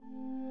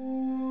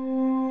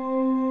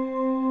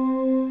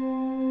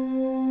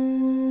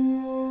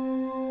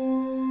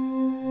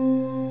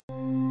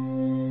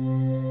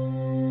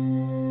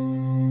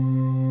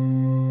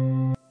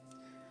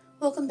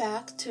Welcome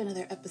back to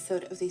another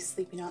episode of the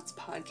Sleepy Knots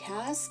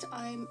podcast.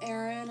 I'm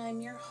Erin,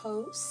 I'm your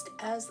host,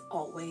 as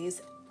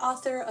always,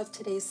 author of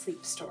today's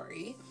sleep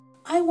story.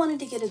 I wanted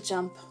to get a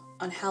jump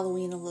on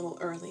Halloween a little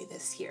early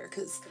this year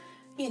because,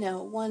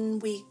 one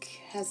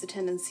week has a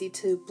tendency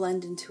to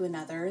blend into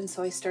another, and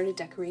so I started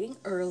decorating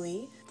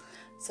early.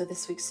 So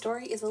this week's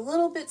story is a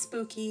little bit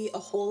spooky, a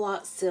whole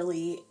lot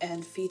silly,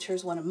 and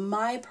features one of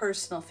my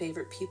personal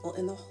favorite people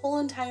in the whole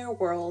entire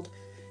world,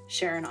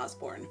 Sharon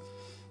Osbourne.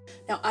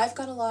 Now, I've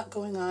got a lot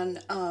going on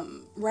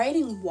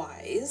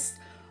writing-wise.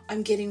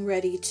 I'm getting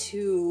ready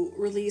to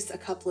release a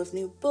couple of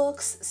new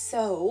books,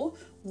 so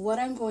what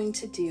I'm going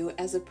to do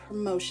as a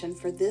promotion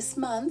for this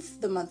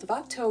month, the month of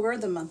October,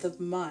 the month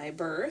of my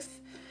birth,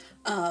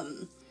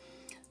 I'm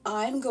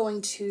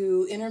going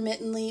to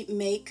intermittently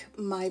make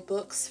my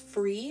books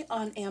free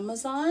on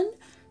Amazon.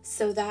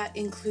 So that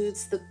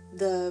includes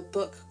the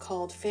book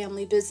called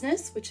Family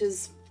Business, which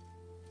is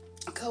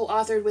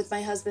co-authored with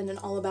my husband and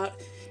all about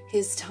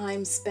his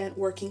time spent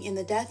working in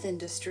the death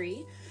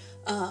industry.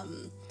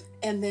 And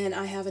then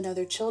I have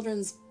another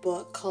children's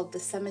book called The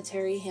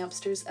Cemetery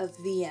Hamsters of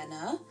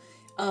Vienna,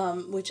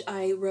 which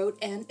I wrote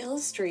and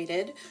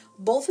illustrated.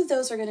 Both of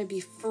those are going to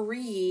be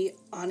free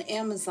on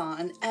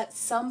Amazon. At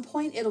some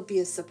point, it'll be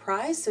a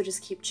surprise, so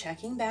just keep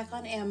checking back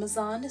on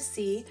Amazon to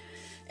see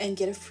and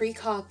get a free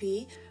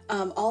copy.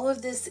 All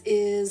of this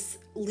is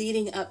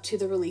leading up to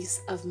the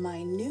release of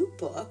my new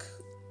book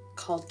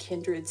called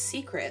Kindred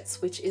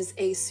Secrets, which is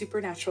a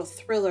supernatural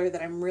thriller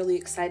that I'm really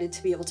excited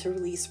to be able to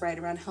release right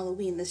around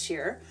Halloween this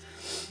year.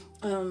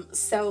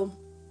 So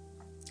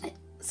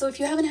if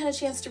you haven't had a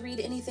chance to read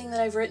anything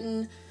that I've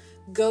written,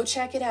 go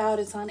check it out.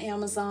 It's on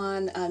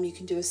Amazon. You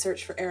can do a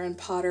search for Erin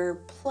Potter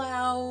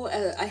Plow.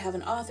 I have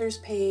an author's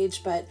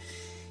page, but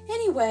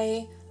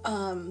anyway,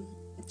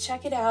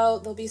 check it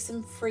out. There'll be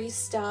some free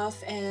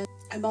stuff, and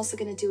I'm also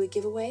going to do a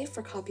giveaway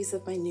for copies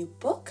of my new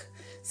book.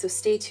 So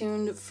stay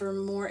tuned for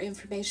more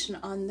information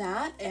on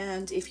that.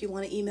 And if you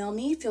want to email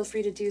me, feel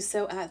free to do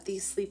so at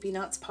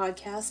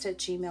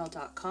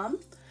thesleepynutspodcast@gmail.com.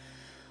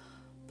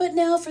 But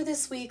now for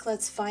this week,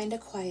 let's find a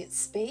quiet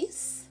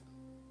space,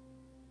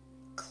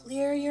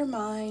 clear your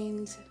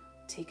mind,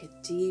 take a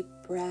deep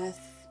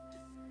breath,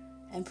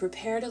 and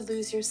prepare to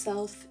lose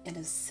yourself in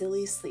a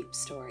silly sleep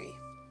story.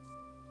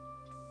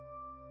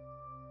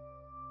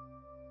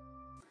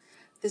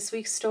 This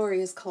week's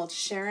story is called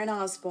Sharon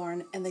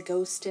Osbourne and the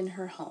Ghost in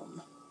Her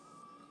Home.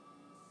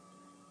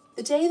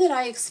 The day that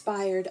I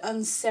expired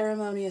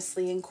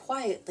unceremoniously and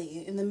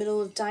quietly in the middle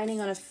of dining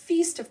on a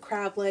feast of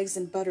crab legs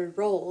and buttered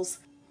rolls,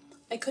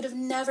 I could have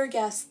never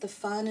guessed the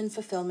fun and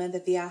fulfillment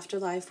that the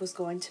afterlife was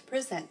going to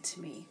present to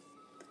me.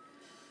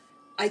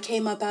 I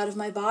came up out of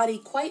my body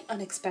quite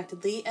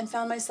unexpectedly and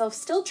found myself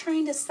still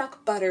trying to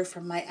suck butter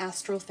from my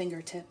astral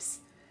fingertips.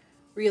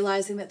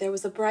 Realizing that there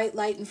was a bright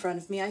light in front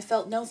of me, I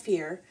felt no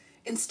fear.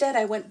 Instead,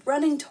 I went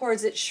running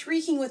towards it,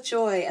 shrieking with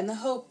joy and the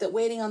hope that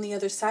waiting on the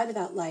other side of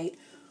that light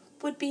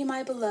would be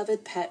my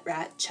beloved pet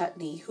rat,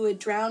 Chutney, who had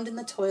drowned in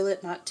the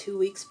toilet not 2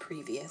 weeks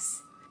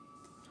previous.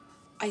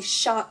 I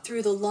shot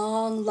through the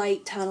long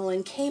light tunnel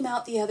and came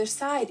out the other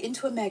side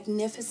into a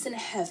magnificent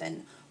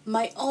heaven,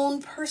 my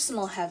own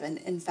personal heaven,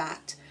 in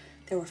fact.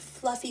 There were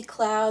fluffy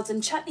clouds,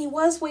 and Chutney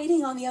was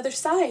waiting on the other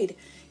side.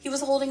 He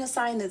was holding a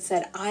sign that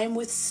said, "I'm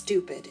with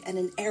stupid," and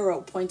an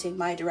arrow pointing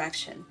my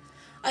direction.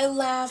 I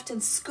laughed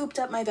and scooped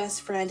up my best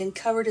friend and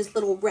covered his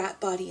little rat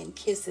body in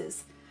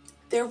kisses.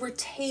 There were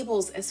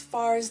tables as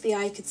far as the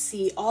eye could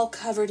see, all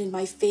covered in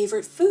my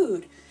favorite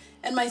food,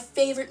 and my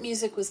favorite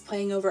music was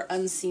playing over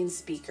unseen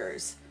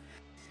speakers.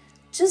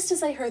 Just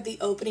as I heard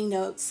the opening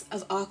notes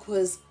of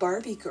Aqua's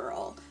Barbie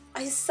Girl,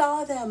 I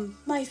saw them,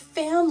 my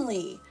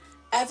family.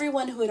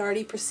 Everyone who had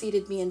already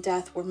preceded me in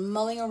death were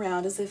mulling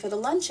around as if at a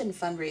luncheon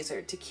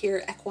fundraiser to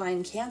cure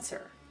equine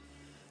cancer.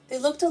 They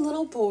looked a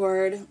little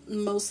bored,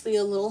 mostly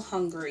a little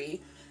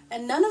hungry,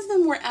 and none of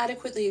them were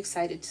adequately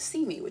excited to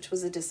see me, which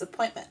was a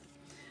disappointment.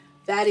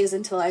 That is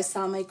until I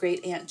saw my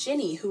great Aunt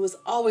Ginny, who was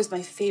always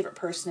my favorite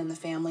person in the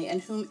family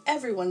and whom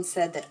everyone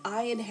said that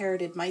I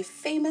inherited my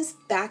famous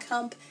back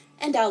hump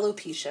and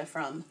alopecia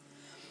from.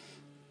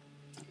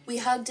 We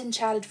hugged and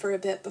chatted for a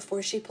bit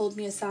before she pulled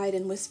me aside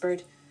and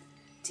whispered,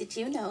 "Did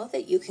you know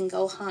that you can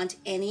go haunt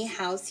any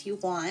house you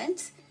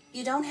want?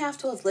 You don't have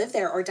to have lived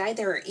there or died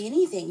there or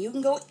anything. You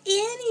can go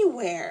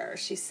anywhere,"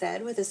 she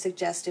said with a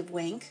suggestive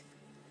wink.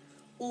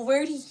 "Well,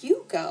 where do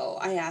you go?"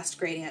 I asked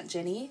Great Aunt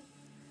Ginny.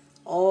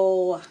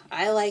 "Oh,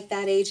 I like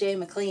that A.J.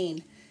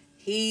 McLean.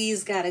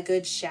 He's got a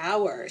good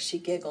shower," she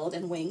giggled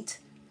and winked.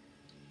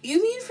 "You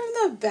mean from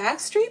the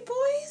Backstreet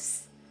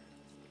Boys?"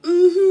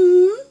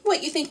 "Mm-hmm.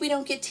 What, you think we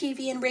don't get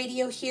TV and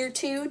radio here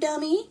too,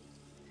 dummy?"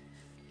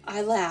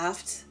 I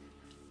laughed.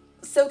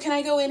 "So can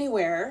I go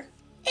anywhere?"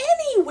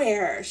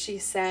 "Anywhere," she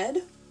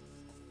said.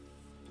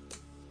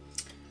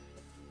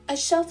 I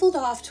shuffled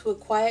off to a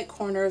quiet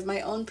corner of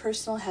my own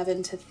personal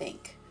heaven to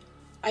think.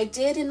 I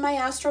did in my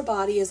astral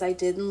body as I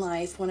did in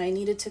life when I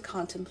needed to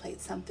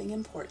contemplate something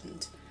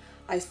important.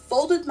 I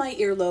folded my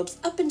earlobes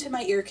up into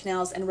my ear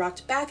canals and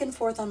rocked back and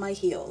forth on my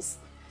heels.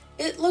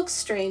 It looks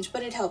strange,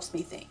 but it helps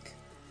me think.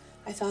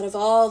 I thought of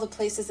all the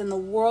places in the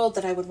world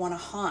that I would want to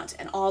haunt,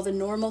 and all the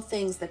normal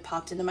things that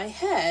popped into my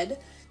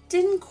head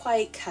didn't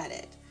quite cut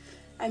it.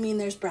 I mean,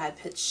 there's Brad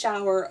Pitt's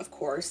shower, of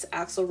course,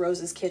 Axl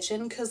Rose's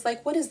kitchen, because,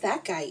 like, what does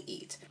that guy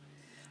eat?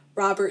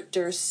 Robert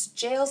Durst's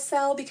jail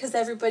cell, because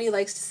everybody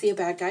likes to see a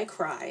bad guy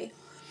cry.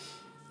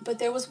 But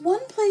there was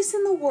one place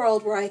in the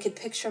world where I could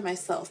picture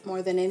myself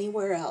more than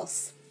anywhere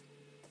else.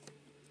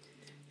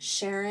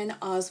 Sharon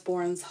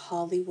Osbourne's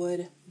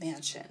Hollywood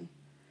mansion.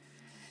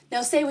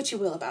 Now, say what you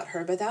will about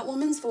her, but that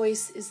woman's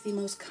voice is the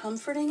most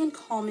comforting and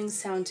calming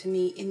sound to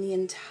me in the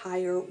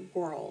entire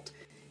world.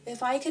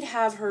 If I could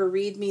have her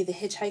read me The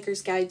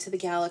Hitchhiker's Guide to the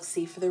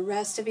Galaxy for the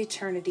rest of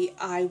eternity,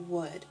 I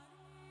would.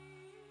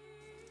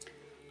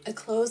 I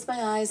closed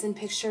my eyes and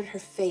pictured her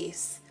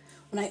face.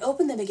 When I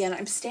opened them again,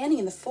 I'm standing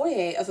in the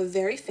foyer of a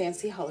very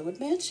fancy Hollywood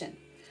mansion.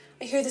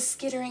 I hear the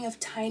skittering of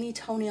tiny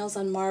toenails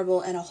on marble,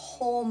 and a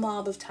whole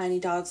mob of tiny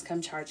dogs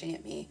come charging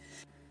at me.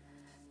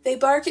 They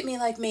bark at me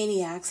like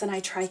maniacs, and I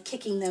try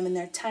kicking them in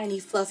their tiny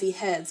fluffy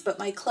heads, but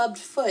my clubbed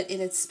foot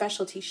in its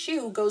specialty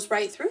shoe goes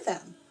right through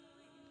them.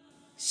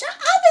 "Shut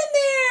up in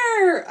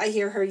there!" I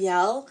hear her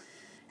yell,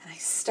 and I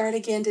start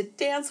again to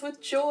dance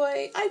with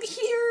joy. I'm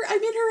here,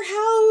 I'm in her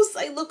house.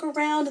 I look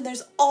around, and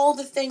there's all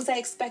the things I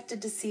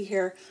expected to see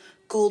here.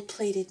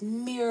 Gold-plated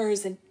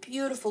mirrors and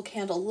beautiful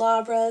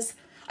candelabras.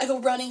 I go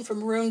running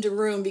from room to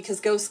room because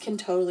ghosts can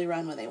totally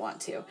run when they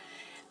want to.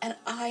 And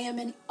I am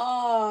in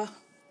awe.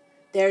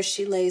 There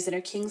she lays in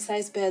her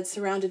king-size bed,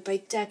 surrounded by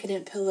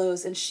decadent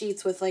pillows and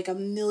sheets with like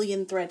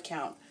 1,000,000 thread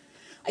count.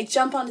 I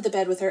jump onto the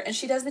bed with her, and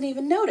she doesn't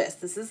even notice.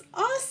 This is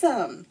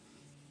awesome.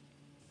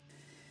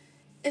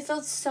 It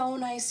felt so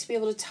nice to be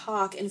able to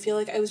talk and feel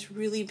like I was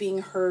really being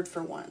heard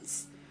for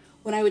once.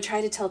 When I would try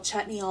to tell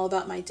Chutney all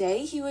about my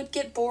day, he would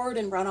get bored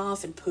and run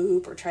off and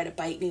poop or try to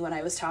bite me when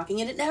I was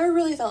talking, and it never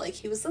really felt like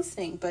he was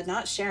listening, but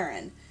not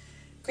Sharon.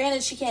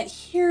 Granted, she can't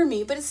hear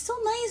me, but it's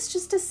still nice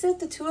just to sit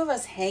the two of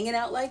us hanging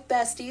out like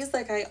besties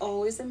like I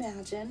always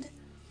imagined.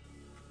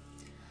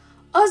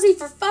 "Ozzy,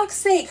 for fuck's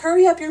sake,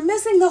 hurry up, you're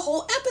missing the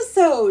whole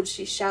episode,"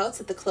 she shouts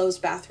at the closed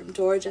bathroom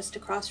door just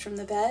across from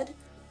the bed.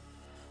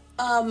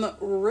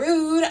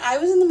 Rude. I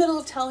was in the middle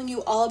of telling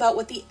you all about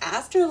what the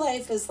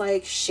afterlife is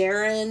like,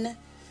 Sharon.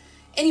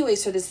 Anyway,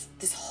 so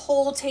this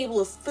whole table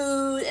of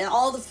food, and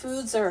all the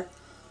foods are...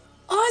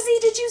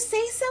 "Ozzy, did you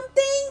say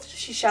something?"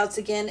 she shouts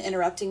again,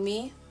 interrupting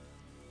me.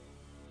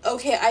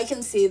 Okay, I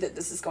can see that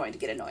this is going to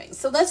get annoying,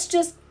 so let's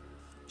just...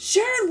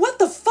 "Sharon, what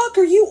the fuck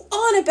are you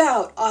on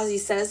about?" Ozzy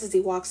says as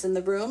he walks in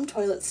the room,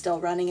 toilet still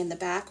running in the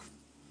back.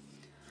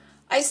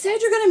 "I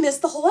said you're going to miss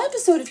the whole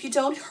episode if you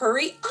don't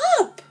hurry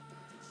up."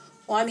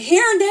 "Well, I'm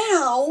here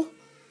now."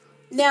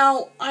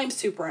 Now, I'm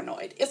super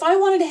annoyed. If I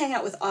wanted to hang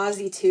out with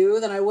Ozzy too,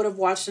 then I would have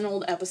watched an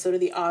old episode of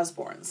the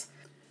Osbournes.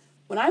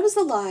 When I was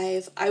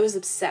alive, I was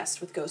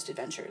obsessed with Ghost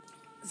Adventures.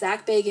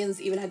 Zach Bagans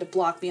even had to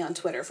block me on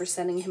Twitter for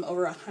sending him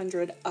over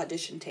 100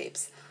 audition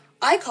tapes.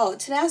 I call it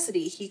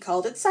tenacity. He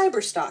called it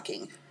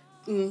cyberstalking.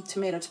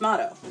 Tomato,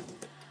 tomato.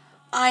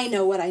 I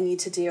know what I need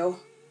to do.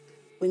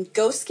 When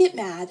ghosts get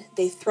mad,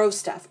 they throw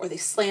stuff or they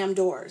slam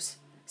doors.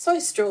 So I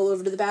stroll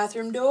over to the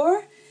bathroom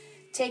door,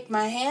 take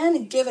my hand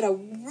and give it a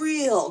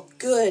real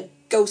good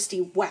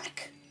ghosty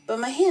whack. But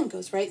my hand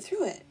goes right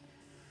through it.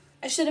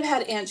 I should have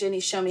had Aunt Jenny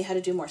show me how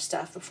to do more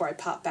stuff before I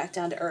popped back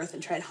down to earth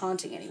and tried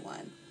haunting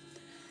anyone.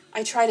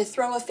 I try to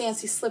throw a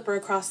fancy slipper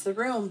across the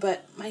room,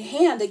 but my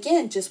hand,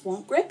 again, just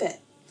won't grip it.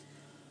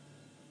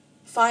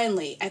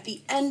 Finally, at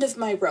the end of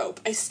my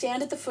rope, I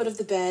stand at the foot of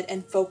the bed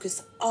and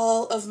focus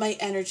all of my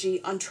energy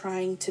on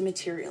trying to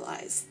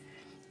materialize.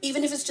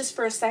 Even if it's just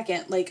for a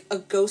second, like a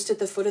ghost at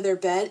the foot of their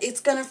bed, it's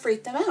gonna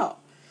freak them out.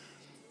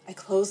 I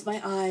close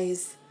my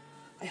eyes.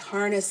 I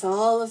harness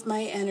all of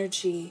my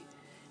energy,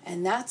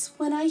 and that's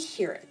when I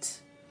hear it.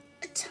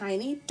 A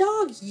tiny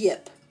dog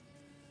yip.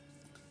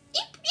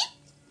 Eep, eep.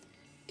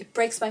 It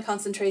breaks my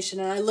concentration,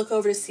 and I look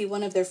over to see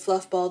one of their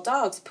fluffball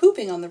dogs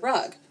pooping on the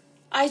rug.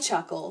 I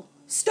chuckle.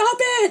 "Stop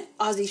it!"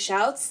 Ozzy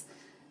shouts.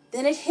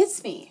 Then it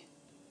hits me.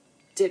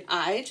 Did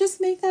I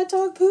just make that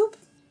dog poop?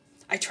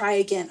 I try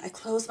again. I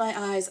close my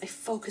eyes. I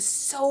focus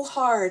so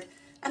hard,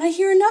 and I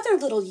hear another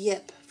little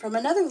yip from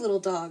another little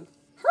dog.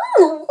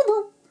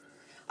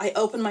 I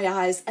open my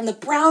eyes, and the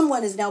brown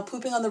one is now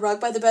pooping on the rug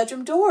by the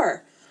bedroom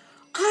door.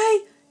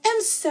 I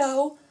am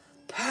so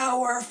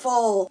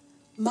powerful.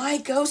 My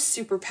ghost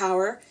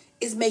superpower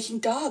is making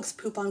dogs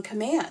poop on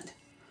command.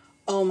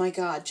 Oh my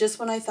God, just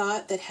when I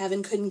thought that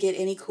heaven couldn't get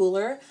any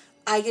cooler,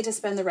 I get to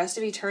spend the rest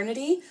of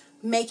eternity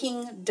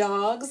making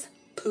dogs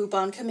poop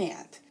on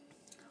command.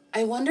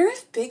 I wonder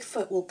if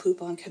Bigfoot will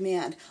poop on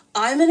command.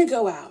 I'm going to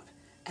go out,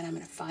 and I'm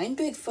going to find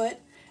Bigfoot,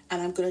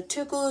 and I'm going to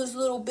tickle his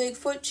little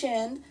Bigfoot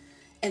chin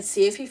and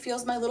see if he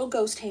feels my little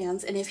ghost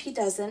hands, and if he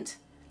doesn't,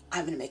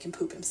 I'm going to make him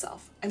poop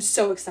himself. I'm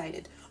so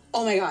excited.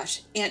 Oh my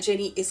gosh, Aunt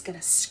Jenny is going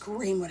to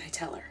scream when I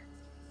tell her.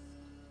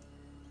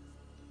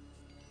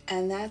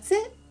 And that's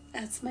it.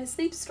 That's my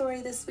sleep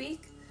story this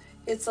week.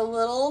 It's a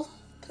little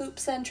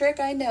poop-centric,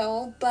 I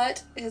know,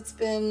 but it's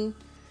been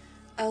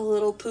a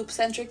little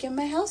poop-centric in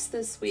my house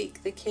this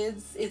week. The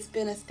kids, it's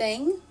been a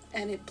thing,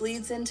 and it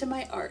bleeds into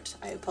my art.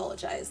 I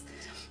apologize.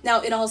 Now,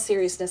 in all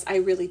seriousness, I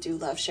really do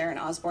love Sharon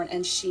Osbourne,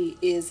 and she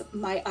is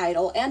my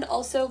idol and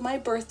also my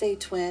birthday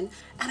twin.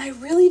 And I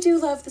really do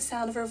love the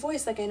sound of her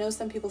voice. Like, I know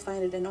some people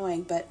find it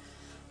annoying, but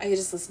I could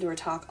just listen to her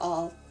talk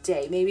all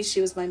day. Maybe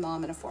she was my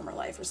mom in a former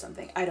life or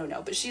something. I don't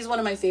know, but she's one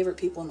of my favorite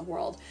people in the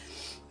world.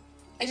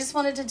 I just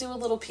wanted to do a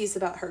little piece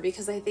about her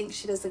because I think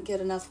she doesn't get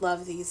enough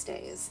love these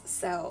days.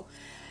 So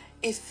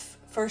if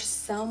for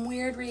some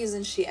weird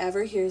reason she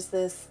ever hears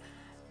this,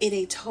 in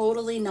a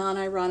totally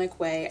non-ironic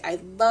way, I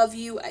love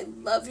you, I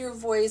love your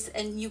voice,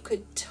 and you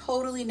could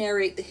totally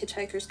narrate The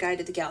Hitchhiker's Guide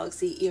to the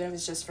Galaxy, even if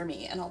it's just for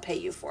me, and I'll pay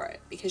you for it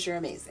because you're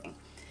amazing.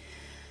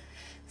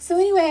 So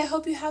anyway, I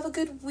hope you have a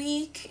good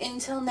week.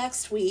 Until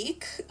next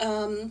week,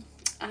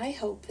 I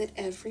hope that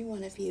every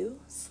one of you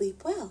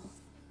sleep well.